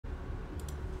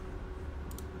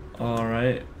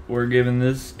Alright, we're giving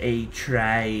this a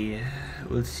try.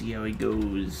 Let's see how it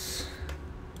goes.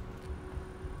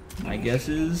 My guess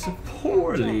is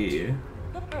poorly.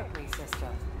 The Berkeley system.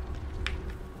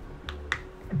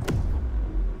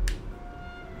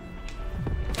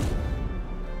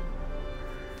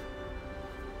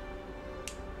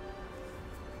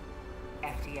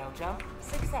 FTL jump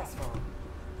successful.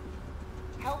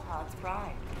 Hellpods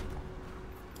prime.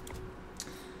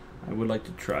 I would like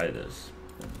to try this,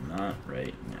 but not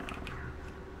right now.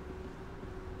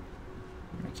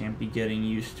 I can't be getting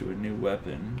used to a new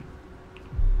weapon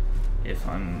if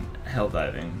I'm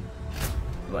helldiving,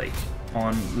 like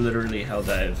on literally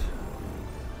Helldive.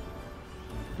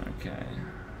 Okay,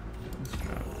 let's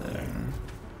drop there.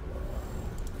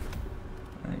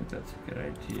 I think that's a good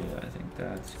idea. I think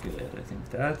that's good. I think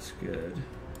that's good.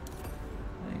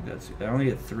 I think that's good. I only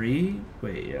get 3?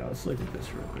 Wait, yeah, let's look at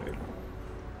this real quick.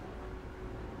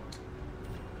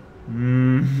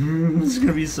 This is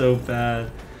gonna be so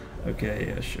bad. Okay,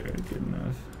 yeah, sure, good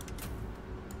enough.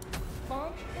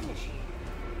 Launch initiated.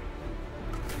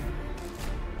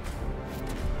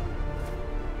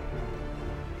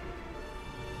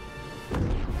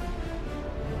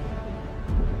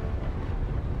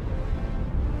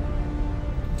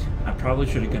 I probably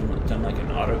should have done like an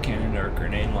autocannon or a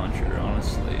grenade launcher,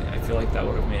 honestly. I feel like that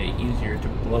would have made it easier to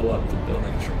blow up the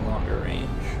buildings from longer range.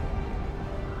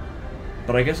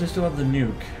 But I guess I still have the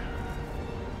nuke.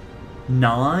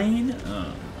 9?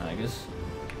 I guess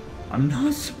I'm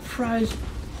not surprised.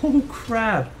 Oh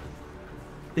crap.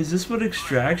 Is this what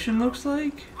extraction looks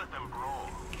like?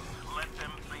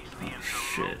 Oh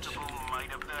shit.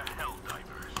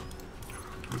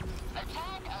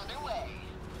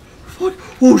 Fuck.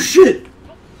 Oh shit.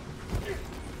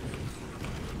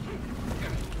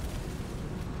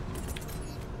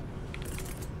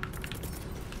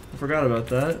 I forgot about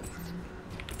that.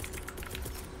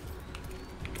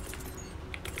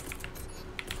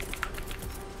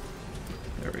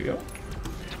 There we go.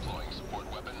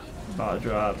 Bot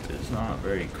drop is not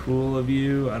very cool of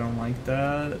you. I don't like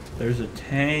that. There's a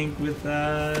tank with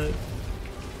that.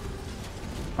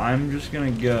 I'm just gonna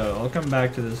go. I'll come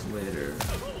back to this later.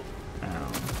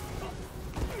 Ow.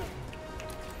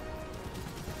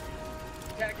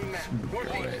 Let's move way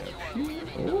up here.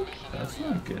 Oh, that's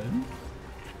not good.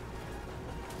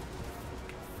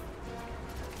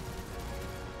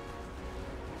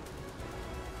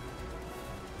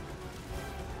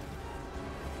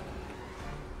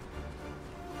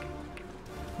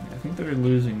 I think they're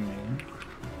losing me.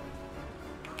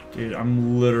 Dude,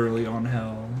 I'm literally on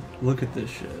hell. Look at this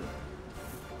shit.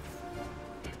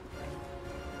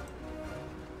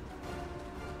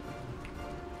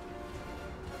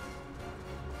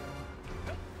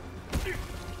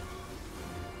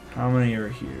 How many are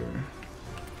here?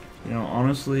 You know,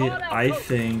 honestly, I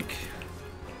think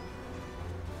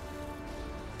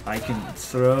I can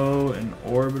throw an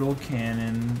orbital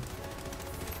cannon,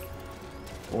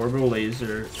 orbital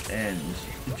laser, and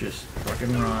just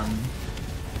fucking run,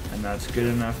 and that's good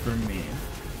enough for me.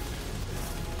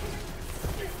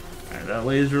 Alright, that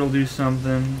laser will do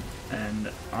something, and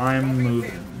I'm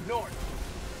moving.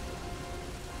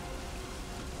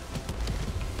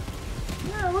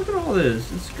 Yeah, look at all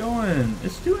this. It's going.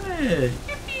 It's doing it.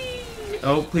 Yippee!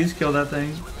 Oh, please kill that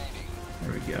thing.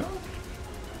 There we go.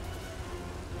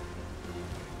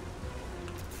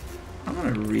 I'm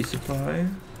gonna resupply.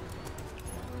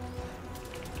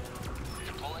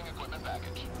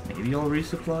 Maybe I'll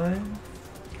resupply.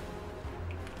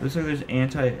 Looks like there's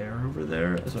anti-air over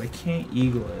there, so I can't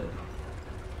eagle it.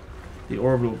 The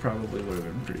orbital probably would have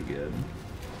been pretty good.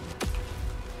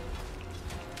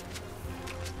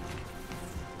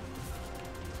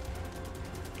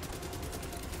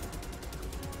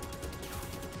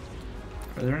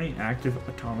 Are there any active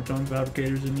automaton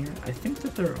fabricators in here? I think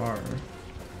that there are.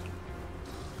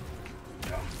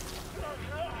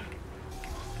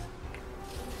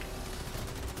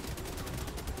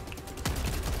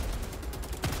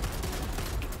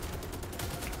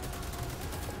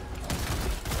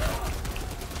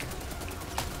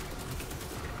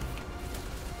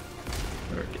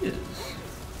 There it is.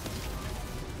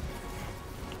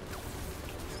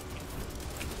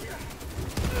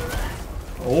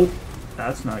 Oh,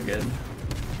 that's not good.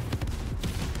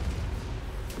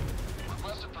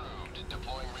 Request approved.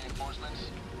 Deploying reinforcements.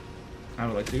 I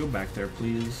would like to go back there,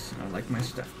 please. I'd like my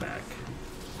stuff back.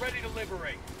 Ready to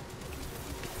liberate.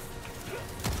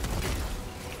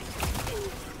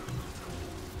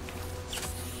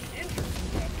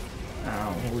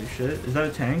 Ow, holy shit. Is that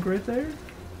a tank right there?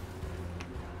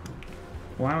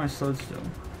 Why am I slowed still?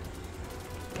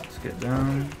 Let's get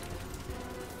down.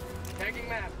 Tagging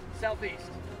map.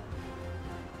 southeast.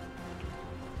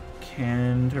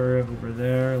 Cannon turret over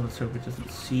there. Let's hope it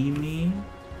doesn't see me.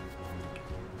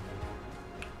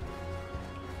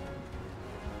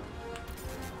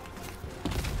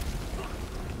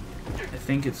 I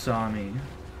think it saw me.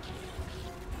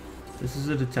 This is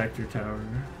a detector tower.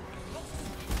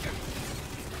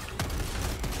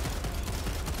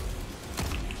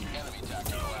 Enemy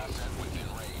tactical asset within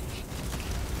range.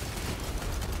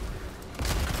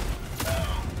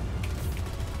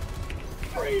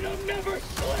 Freedom never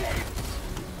sleeps!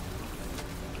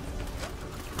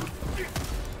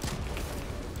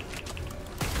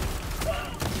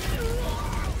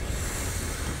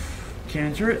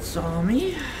 Cannon turret saw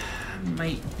me.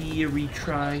 Might be a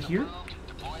retry here.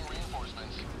 Deploying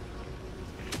reinforcements.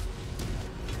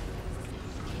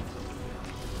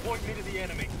 Point me to the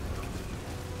enemy.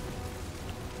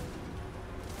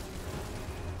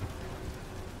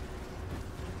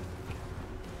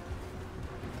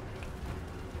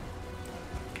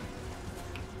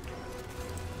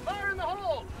 Fire in the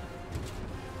hole!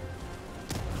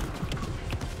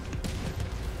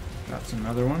 That's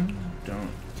another one. Don't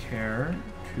care,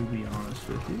 to be honest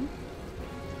with you.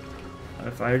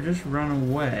 If I just run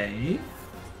away,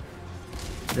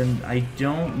 then I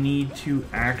don't need to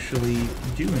actually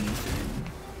do anything.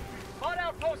 Spot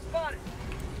outpost spotted.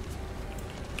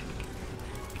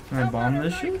 Can I bomb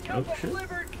this shit? Oh shit.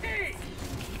 Delivered key.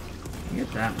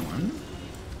 Get that one.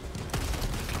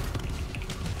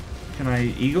 Can I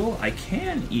eagle? I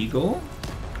can eagle.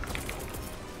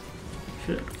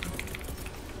 Shit.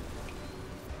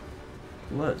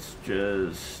 Let's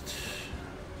just...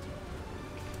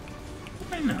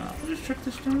 Why not? I'll just check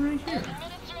this down right here.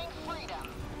 Administering freedom.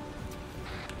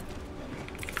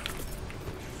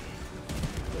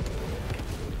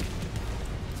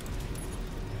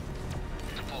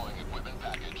 Deploying equipment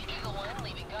package. Eagle 1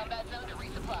 leaving combat zone to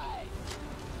resupply.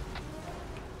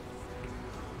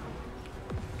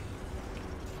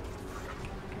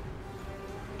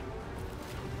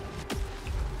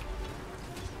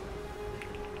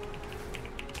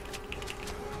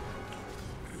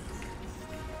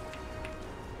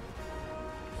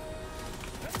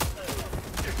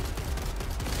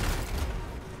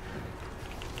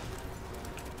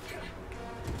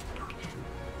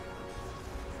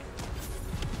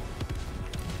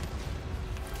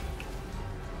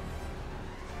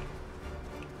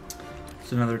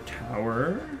 It's another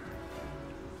tower.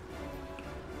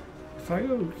 If I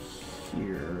go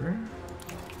here...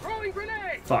 Throwing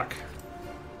grenade. Fuck.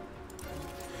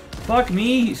 Fuck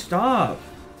me! Stop!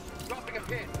 Dropping a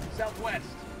pin. Southwest.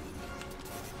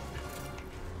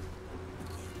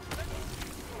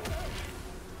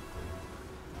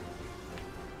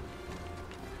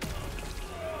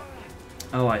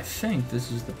 Oh, I think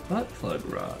this is the butt plug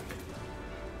rock.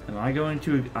 Am I going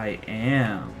to... I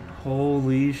am.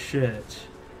 Holy shit.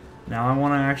 Now I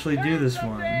want to actually do this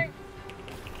one.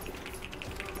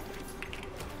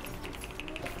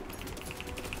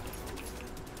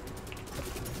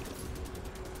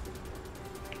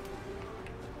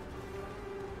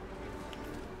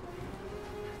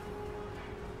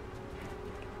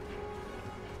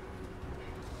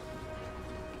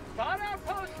 Spot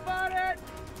outpost spotted.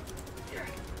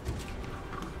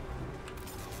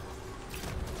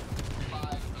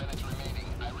 5 minutes remaining.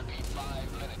 I repeat,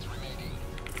 5 minutes remaining.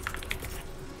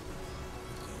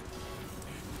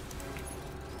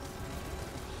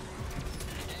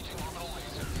 Engaging orbital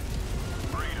laser.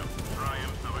 Freedom,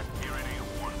 triumphs of a tyranny of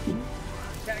one.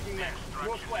 Tagging that.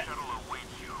 Northwest. Shuttle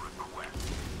awaits your request.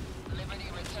 Liberty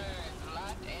returns,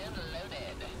 locked and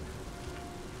loaded.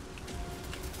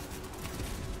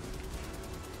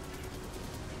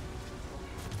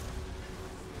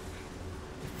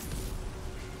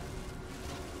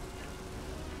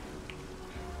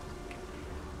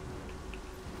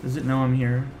 Does it know I'm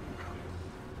here?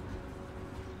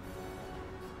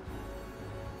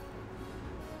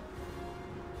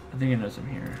 I think it knows I'm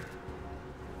here.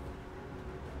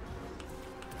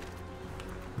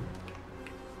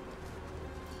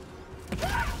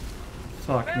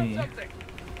 Fuck Found me. something.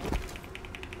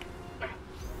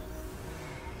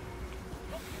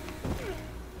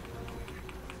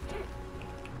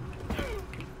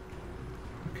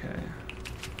 Okay.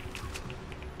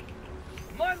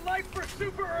 My life for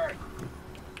Super Earth.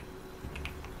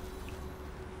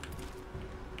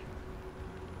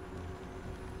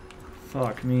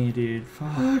 Fuck me, dude.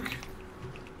 Fuck.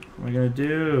 What am I gonna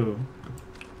do?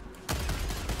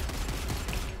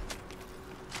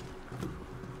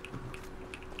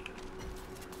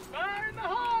 Fire in the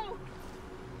hole.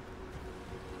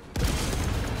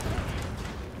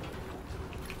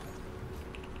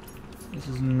 This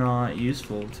is not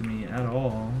useful to me at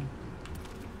all.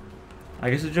 I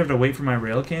guess I just have to wait for my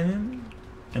rail cannon.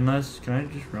 Unless, can I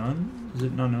just run? Is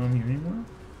it not known here anymore?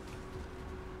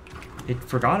 It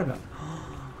forgot about.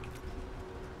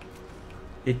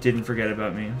 It didn't forget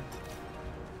about me.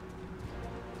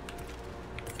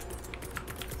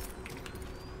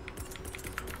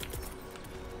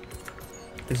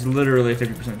 It's literally a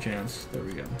 50% chance. There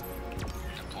we go.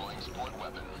 Deploying support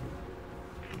weapon.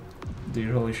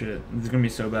 Dude, holy shit. This is gonna be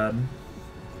so bad.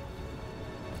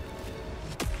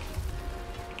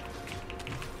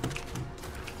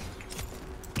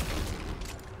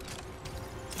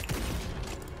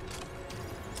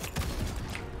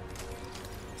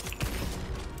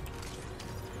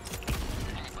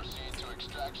 Proceed to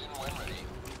extraction when ready.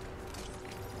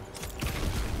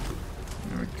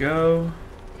 There we go.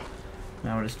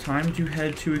 Now it is time to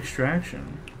head to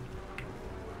extraction.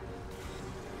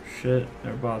 Shit,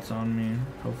 there are bots on me.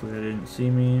 Hopefully they didn't see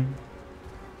me.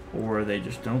 Or they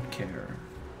just don't care.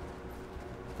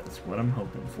 That's what I'm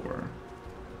hoping for.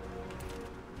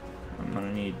 I'm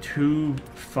gonna need 2.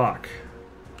 Fuck.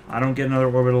 I don't get another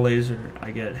orbital laser.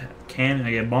 I get cannon,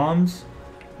 I get bombs,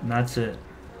 and that's it.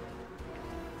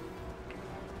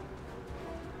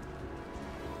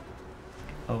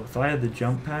 Oh, if I had the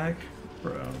jump pack,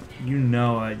 bro, you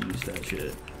know I'd use that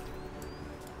shit.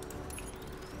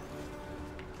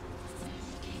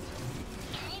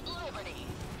 Keep liberty.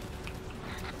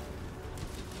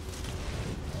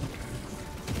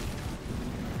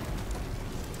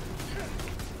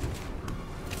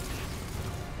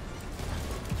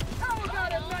 How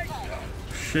about a nice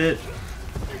Shit.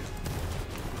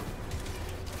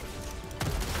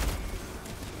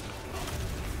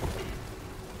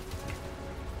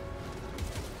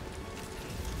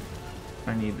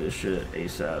 I need this shit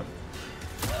ASAP.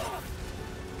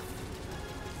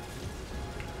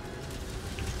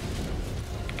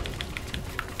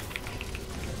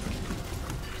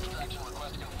 Extraction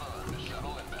request confirmed.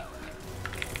 Shuttle inbound.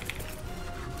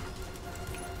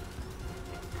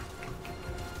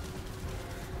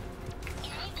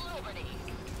 Keep liberty.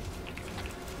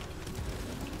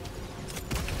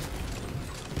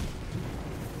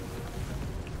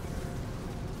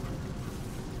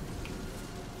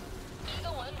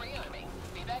 Eagle 1 rearming.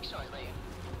 Be back shortly.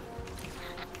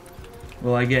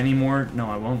 Will I get any more? No,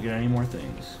 I won't get any more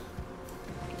things.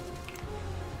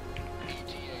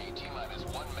 ETA T-minus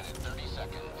 1 minute 30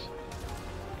 seconds.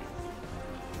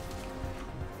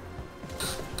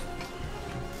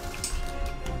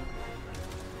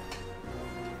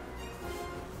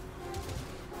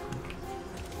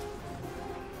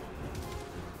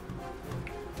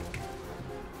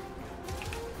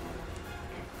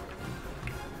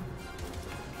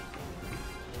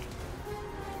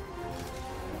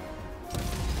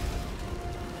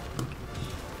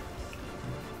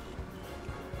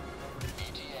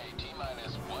 ETA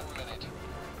T-minus 1 minute.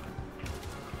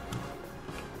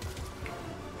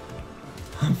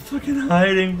 I'm fucking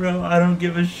hiding, bro. I don't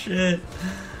give a shit.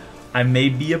 I may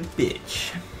be a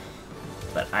bitch,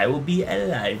 but I will be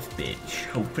alive, bitch.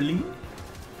 Hopefully.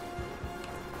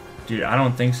 Dude, I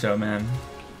don't think so, man.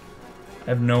 I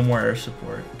have no more air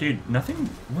support. Dude, nothing.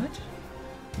 What?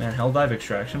 Man, Helldive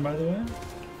extraction, by the way.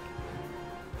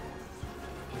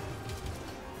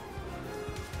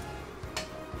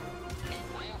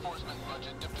 Reinforcement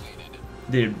budget depleted.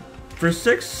 Dude, for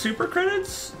 6 super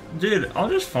credits? Dude, I'll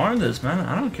just farm this, man.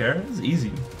 I don't care. It's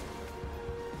easy.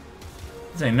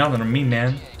 This ain't nothing to me,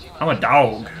 man. I'm a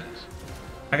dog.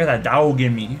 I got that dog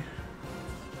in me.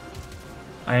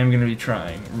 I am going to be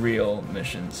trying real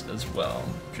missions as well.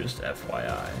 Just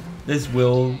FYI. This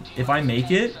will, if I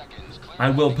make it, I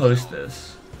will post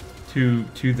this to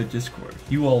the Discord.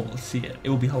 You all will see it. It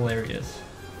will be hilarious.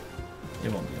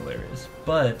 It won't be hilarious.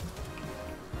 But,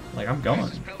 like, I'm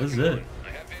going. This is it.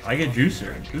 I get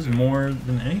juicer. This is more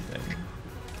than anything.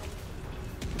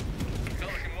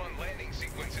 Pelican 1 landing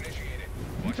sequence initiated.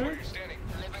 Watch Okay. where you're standing.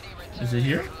 Liberty return. Is it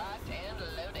here? Locked and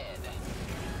loaded.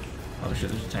 Oh shit,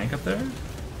 there's a tank up there?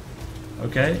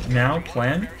 Okay, now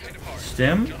plan,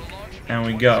 stim, and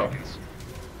we go.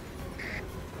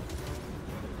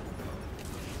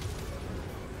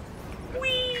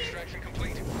 Extraction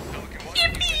complete. Pelican 1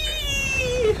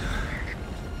 yippee!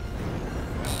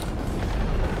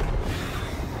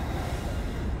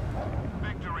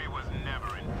 Victory was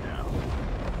never in doubt.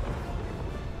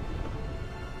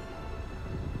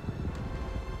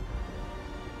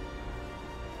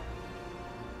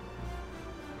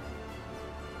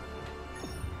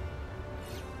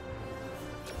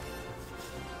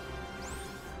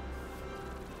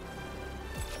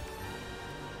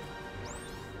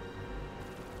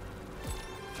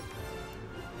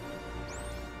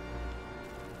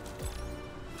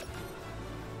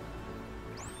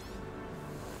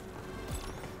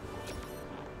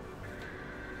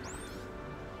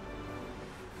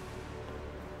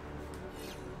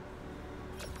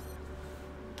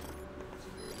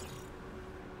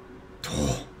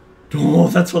 Oh,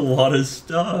 that's a lot of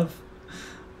stuff.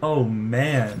 Oh,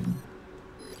 man.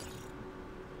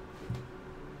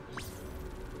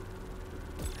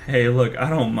 Hey, look, I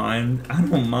don't mind. I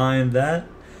don't mind that.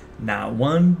 Not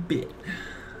one bit.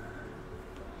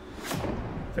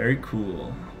 Very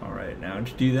cool. Alright, now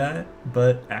to do that,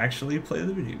 but actually play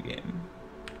the video game.